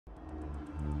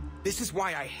This is why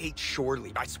I hate shore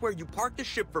leave. I swear you parked the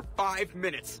ship for 5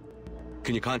 minutes.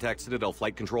 Can you contact Citadel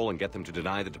Flight Control and get them to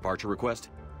deny the departure request?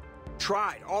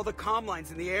 Tried. All the comm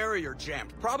lines in the area are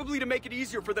jammed. Probably to make it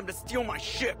easier for them to steal my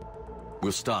ship.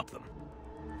 We'll stop them.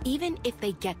 Even if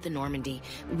they get the Normandy,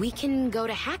 we can go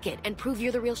to Hackett and prove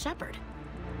you're the real Shepard.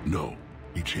 No.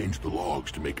 He changed the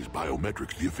logs to make his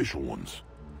biometrics the official ones.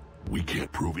 We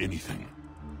can't prove anything.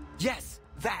 Yes,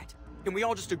 that. Can we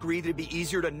all just agree that it'd be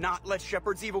easier to not let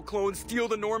Shepard's evil clone steal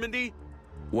the Normandy?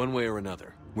 One way or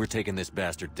another, we're taking this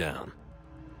bastard down.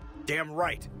 Damn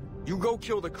right. You go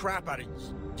kill the crap out of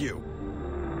you.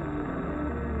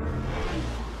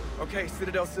 Okay,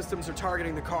 Citadel systems are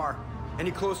targeting the car.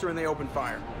 Any closer and they open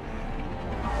fire.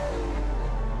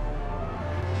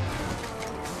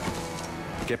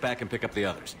 Get back and pick up the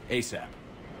others, ASAP.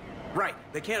 Right,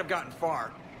 they can't have gotten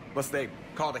far. Unless they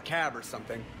called a cab or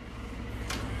something.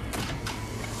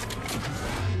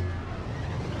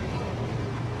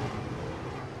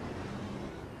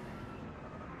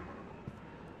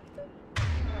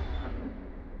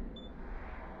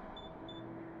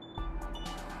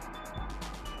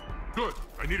 Good.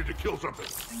 I needed to kill something.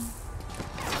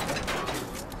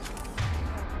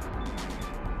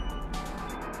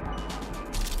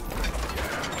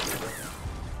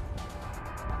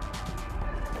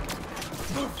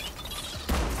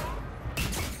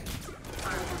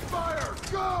 Fire!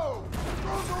 Go!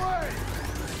 Throws away!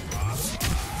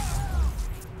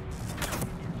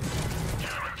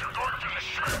 Damn it, they're going for the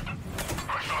ship!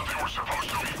 I thought they were supposed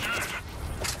to be dead.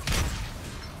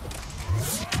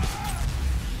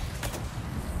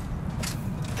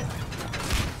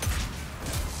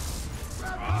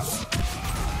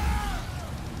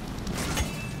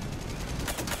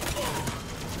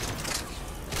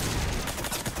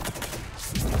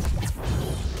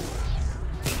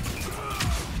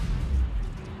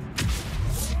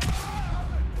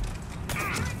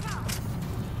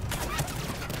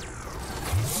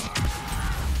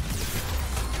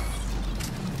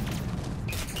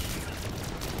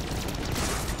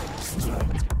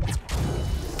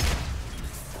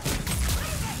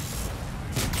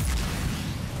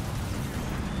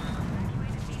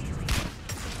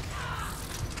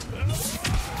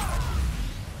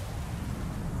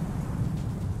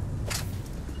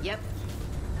 Yep.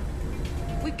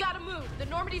 We've got to move. The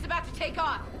Normandy's about to take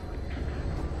off.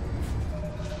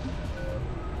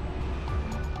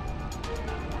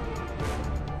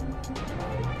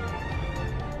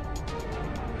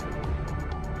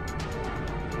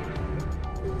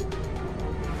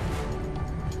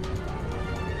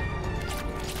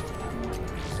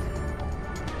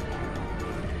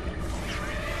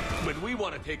 When we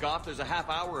want to take off, there's a half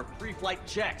hour of pre-flight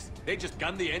checks. They just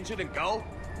gun the engine and go?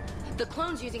 The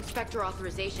clone's using Spectre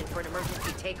authorization for an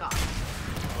emergency takeoff.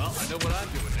 Well, I know what I'm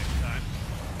doing next time.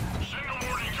 Send a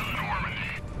warning to the Normandy.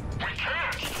 We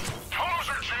can't! Comms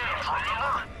are jammed,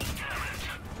 remember? Damn it.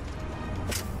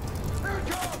 Here it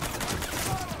comes!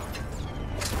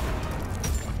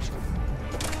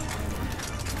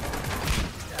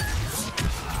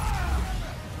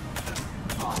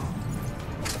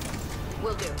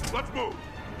 Will do. Let's move!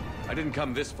 I didn't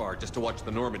come this far just to watch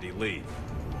the Normandy leave.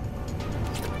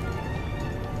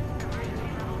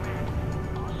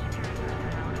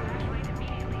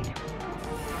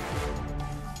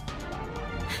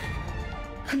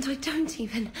 And I don't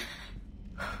even...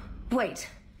 Wait.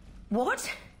 What?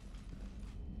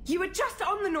 You were just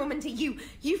on the Normandy. You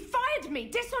fired me.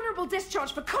 Dishonorable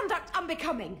discharge for conduct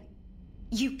unbecoming.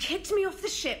 You kicked me off the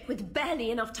ship with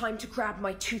barely enough time to grab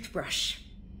my toothbrush.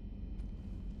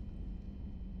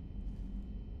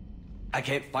 I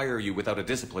can't fire you without a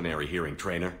disciplinary hearing,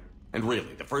 trainer. And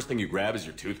really, the first thing you grab is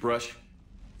your toothbrush?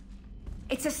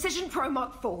 It's a Cision Pro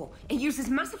Mark IV. It uses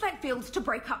Mass Effect fields to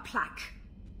break up plaque.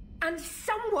 And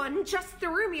someone just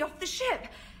threw me off the ship.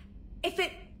 If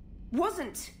it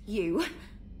wasn't you...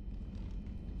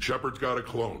 Shepard's got a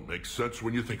clone. Makes sense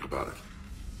when you think about it.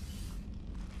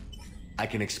 I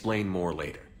can explain more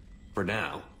later. For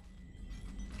now...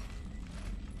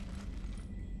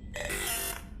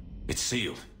 It's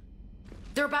sealed.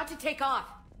 They're about to take off.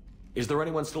 Is there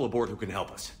anyone still aboard who can help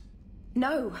us?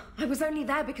 No, I was only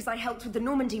there because I helped with the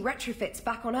Normandy retrofits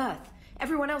back on Earth.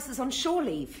 Everyone else is on shore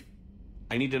leave.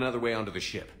 I need another way onto the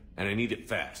ship, and I need it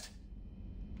fast.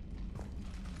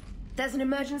 There's an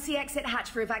emergency exit hatch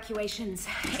for evacuations.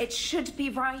 It should be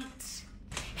right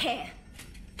here.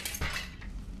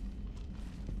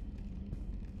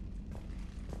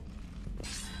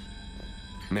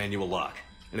 Manual lock,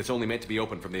 and it's only meant to be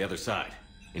opened from the other side.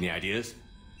 Any ideas?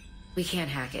 We can't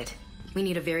hack it. We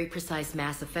need a very precise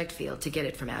Mass Effect field to get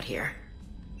it from out here.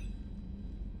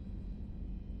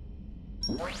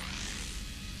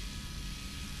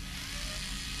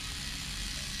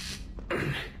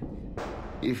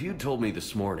 If you'd told me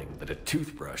this morning that a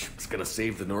toothbrush was gonna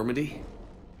save the Normandy,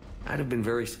 I'd have been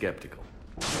very skeptical.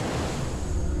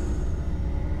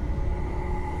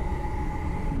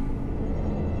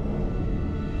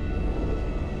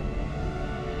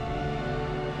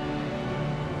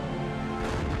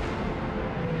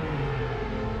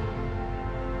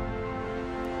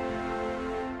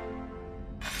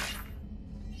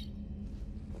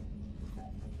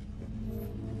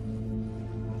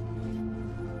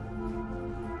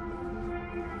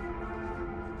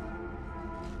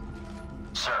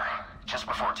 Sir, just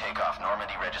before takeoff,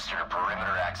 Normandy registered a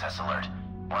perimeter access alert.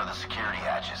 One of the security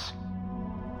hatches.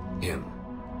 Him?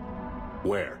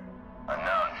 Where?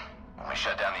 Unknown. When we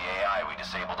shut down the AI, we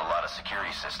disabled a lot of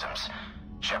security systems.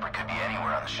 Shepard could be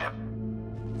anywhere on the ship.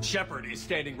 Shepard is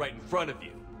standing right in front of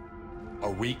you.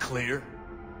 Are we clear?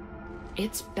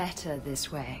 It's better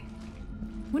this way.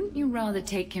 Wouldn't you rather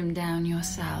take him down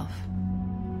yourself?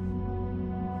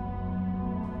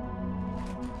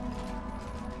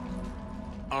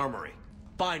 Armory.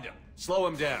 Find him. Slow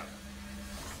him down.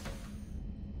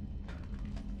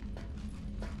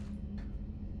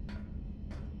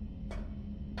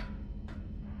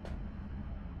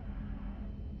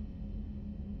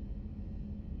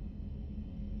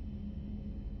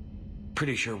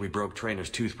 Pretty sure we broke Trainer's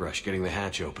toothbrush getting the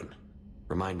hatch open.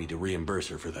 Remind me to reimburse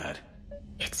her for that.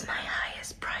 It's my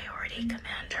highest priority,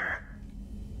 Commander.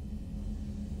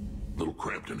 Little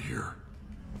cramped in here.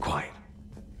 Quiet.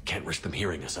 Can't risk them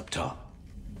hearing us up top.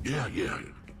 Yeah.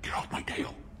 Get off my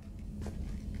tail.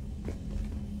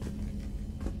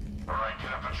 All right, get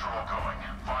a patrol going.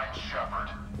 Find Shepard.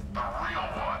 The real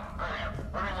one. Hey,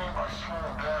 what do you mean by slow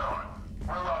him down?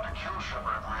 We're allowed to kill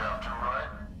Shepard if we have to, right?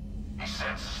 He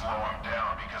said slow him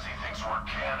down because he thinks we're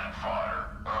cannon fodder.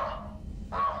 Oh,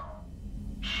 well,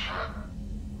 shit.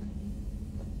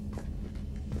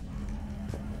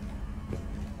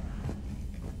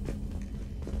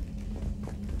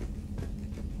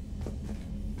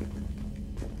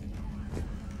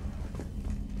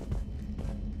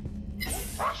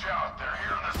 Watch out, they're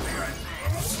here in the CIC.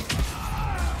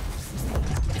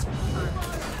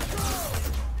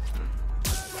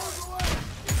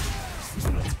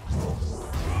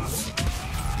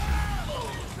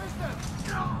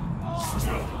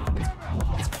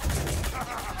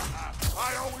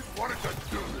 I always wanted to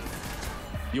do this.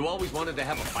 You always wanted to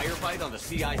have a firefight on the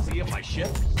CIC of my ship?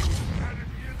 And it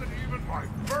isn't even my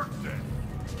birthday.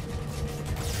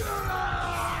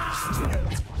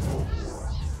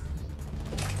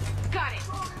 Got it.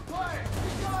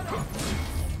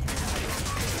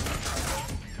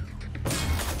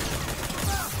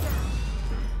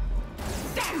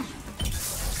 Damn!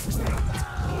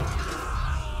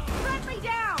 Let me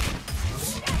down!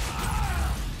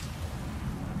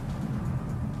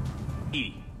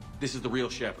 Edie, this is the real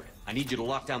Shepard. I need you to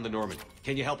lock down the Normandy.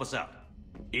 Can you help us out?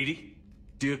 Edie?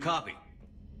 Do you copy?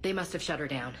 They must have shut her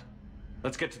down.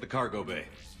 Let's get to the cargo bay.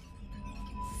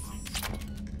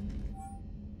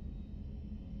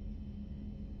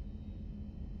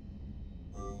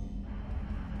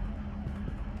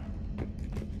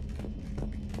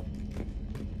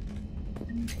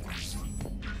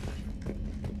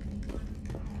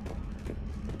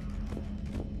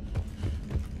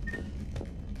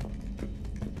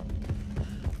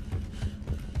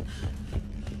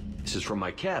 This is from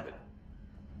my cabin.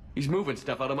 He's moving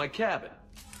stuff out of my cabin.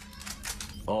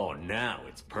 Oh, now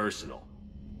it's personal.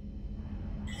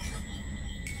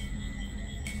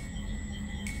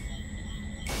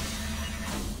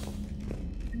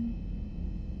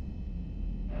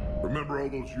 Remember all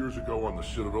those years ago on the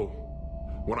Citadel?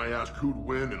 When I asked who'd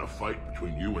win in a fight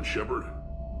between you and Shepard?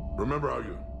 Remember how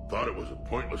you thought it was a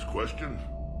pointless question?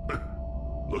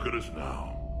 Look at us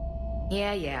now.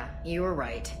 Yeah, you were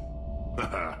right.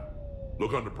 Haha.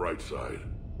 Look on the bright side.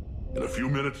 In a few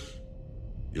minutes,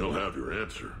 you'll have your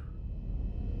answer.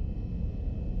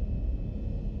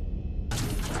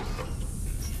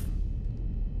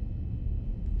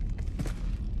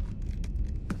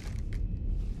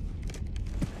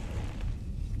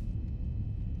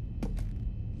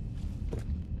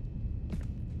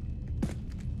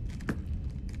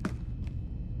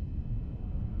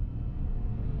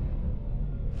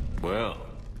 Well,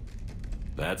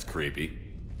 that's creepy.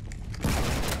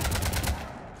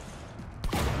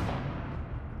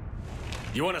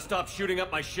 You want to stop shooting up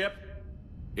my ship?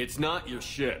 It's not your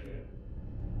ship.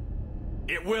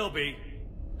 It will be.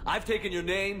 I've taken your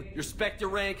name, your Spectre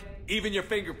rank, even your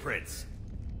fingerprints.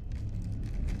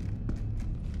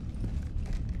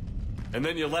 And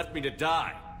then you left me to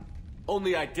die.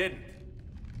 Only I didn't.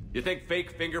 You think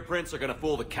fake fingerprints are gonna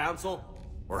fool the Council?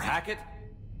 Or hack it?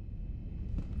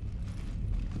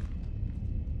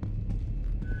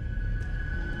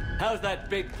 How's that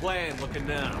big plan looking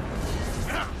now?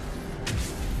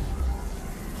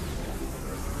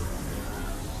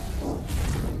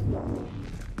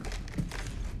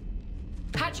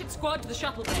 Hatchet squad to the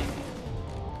shuttle bay.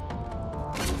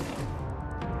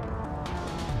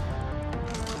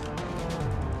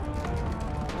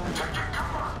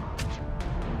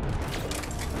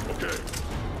 Okay.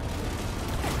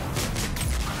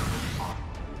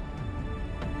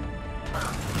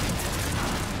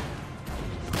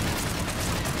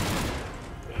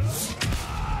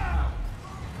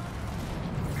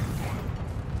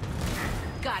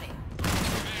 Got it.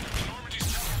 Commander, Normandy's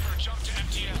telling for a jump to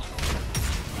FTL.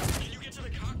 Can you get to the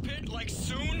cockpit, like,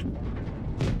 soon?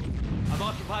 I'm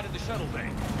occupied in the shuttle bay.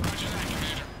 Roger that,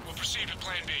 Commander. We'll proceed with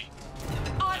Plan B.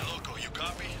 On. Loco, you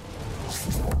copy?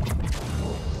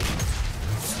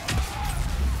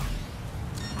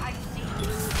 I see.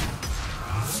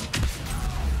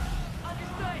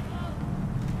 Understood.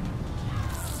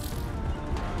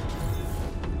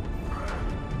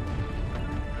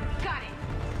 Got it.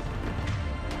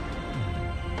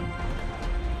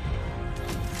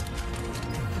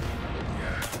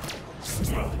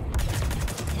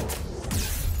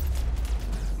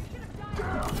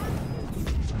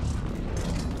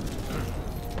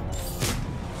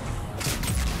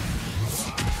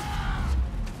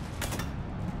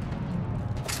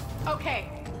 Okay.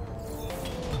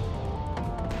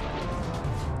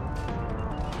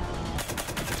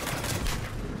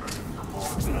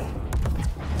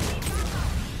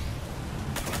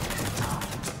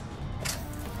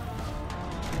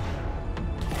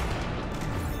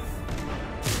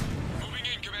 Moving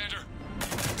in, Commander.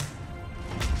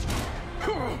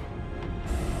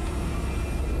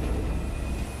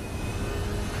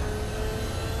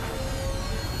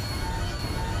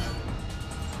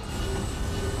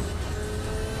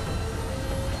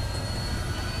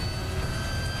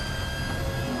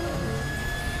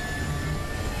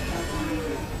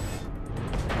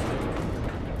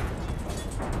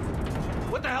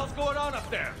 What the hell's going on up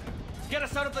there? Get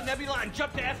us out of the nebula and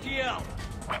jump to FTL!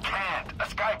 We can't. A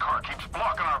sky car keeps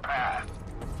blocking our path.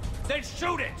 Then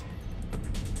shoot it!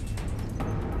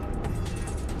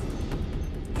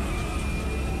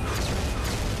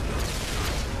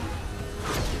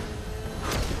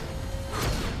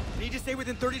 Need to stay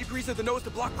within 30 degrees of the nose to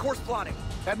block course plotting.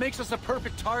 That makes us a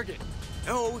perfect target.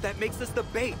 No, that makes us the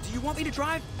bait. Do you want me to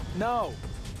drive? No.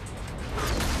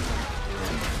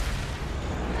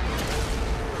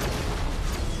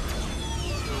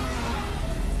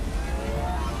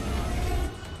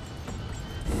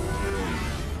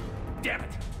 Damn it!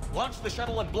 Launch the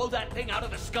shuttle and blow that thing out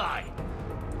of the sky!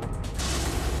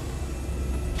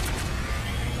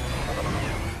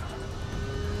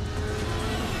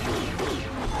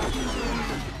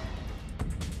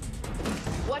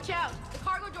 Watch out. The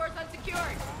cargo door's unsecured.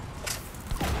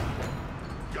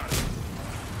 Got it.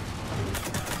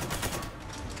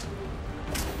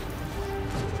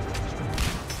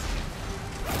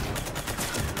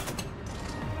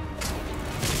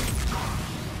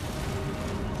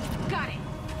 Got it.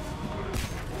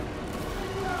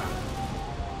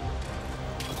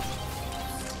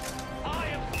 I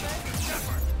am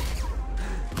Shepard!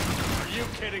 Are you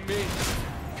kidding me?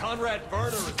 Conrad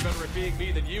Werner is better at being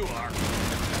me than you are.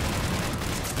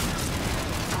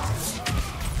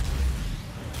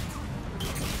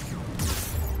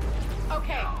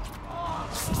 Okay.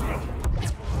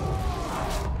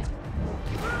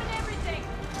 Ruin everything.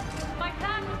 My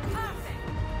plan was perfect.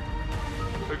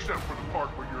 Except for the part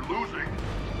where you're losing.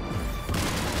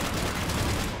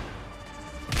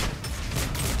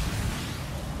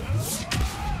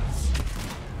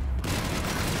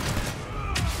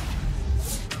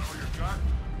 All you got?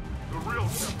 The real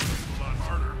Shepard is a lot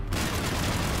harder.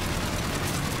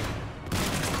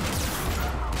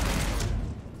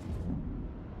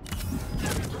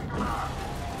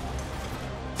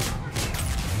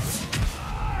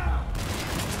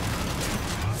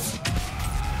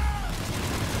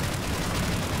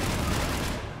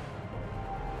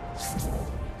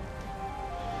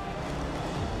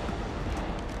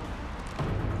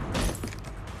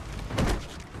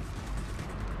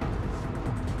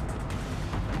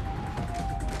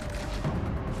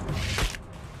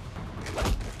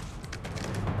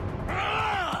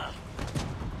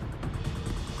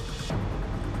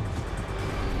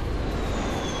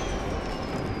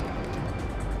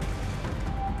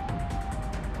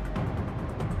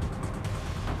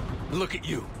 Look at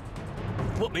you.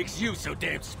 What makes you so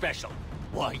damn special?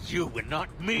 Why you and not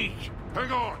me?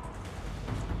 Hang on!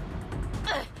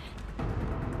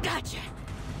 Gotcha.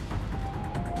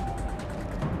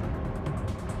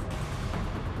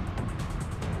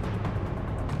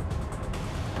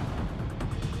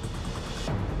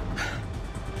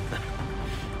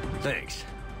 Thanks.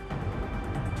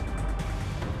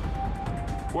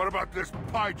 What about this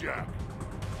hijack?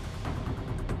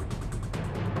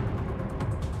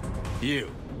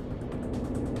 You.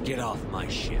 Get off my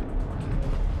ship.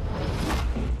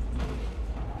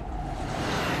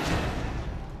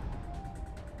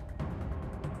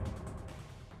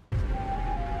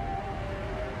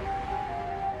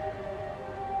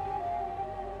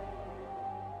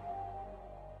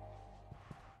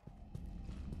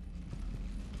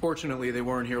 Fortunately, they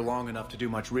weren't here long enough to do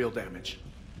much real damage.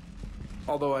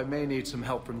 Although I may need some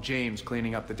help from James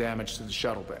cleaning up the damage to the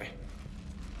shuttle bay.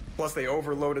 Plus, they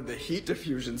overloaded the heat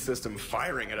diffusion system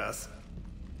firing at us.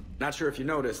 Not sure if you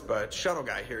noticed, but Shuttle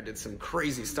Guy here did some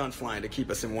crazy stunt flying to keep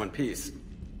us in one piece.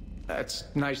 It's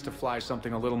nice to fly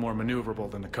something a little more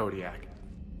maneuverable than the Kodiak.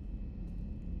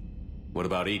 What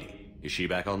about Edie? Is she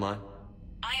back online?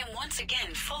 I am once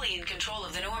again fully in control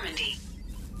of the Normandy.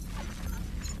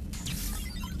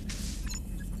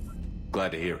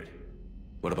 Glad to hear it.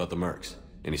 What about the mercs?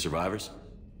 Any survivors?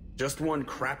 Just one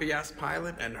crappy-ass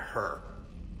pilot and her.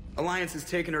 Alliance has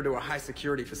taken her to a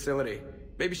high-security facility.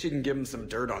 Maybe she can give him some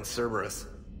dirt on Cerberus.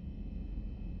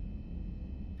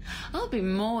 I'll be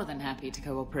more than happy to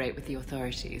cooperate with the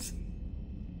authorities.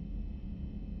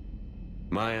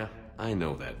 Maya, I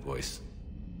know that voice.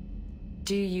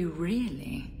 Do you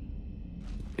really?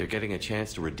 You're getting a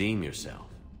chance to redeem yourself.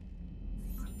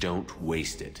 Don't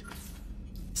waste it.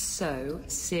 So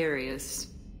serious.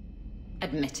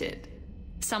 Admit it.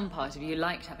 Some part of you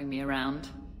liked having me around.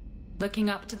 Looking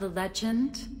up to the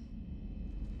legend.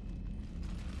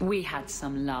 We had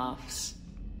some laughs.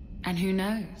 And who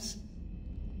knows?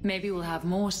 Maybe we'll have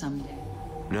more someday.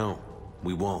 No,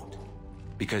 we won't.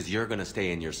 Because you're gonna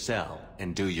stay in your cell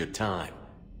and do your time.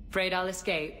 Afraid I'll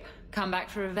escape, come back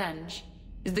for revenge?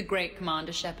 Is the great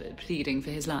Commander Shepard pleading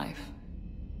for his life?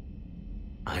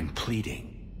 I'm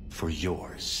pleading for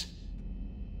yours.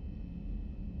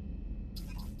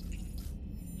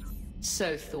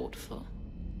 So thoughtful.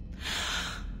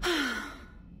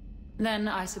 Then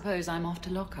I suppose I'm off to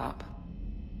lock up.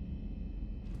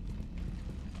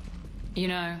 You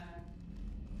know,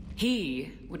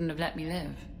 he wouldn't have let me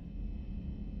live.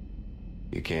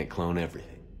 You can't clone everything.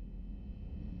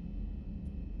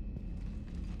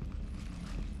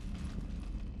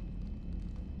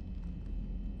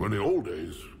 In the old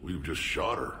days, we've just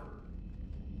shot her.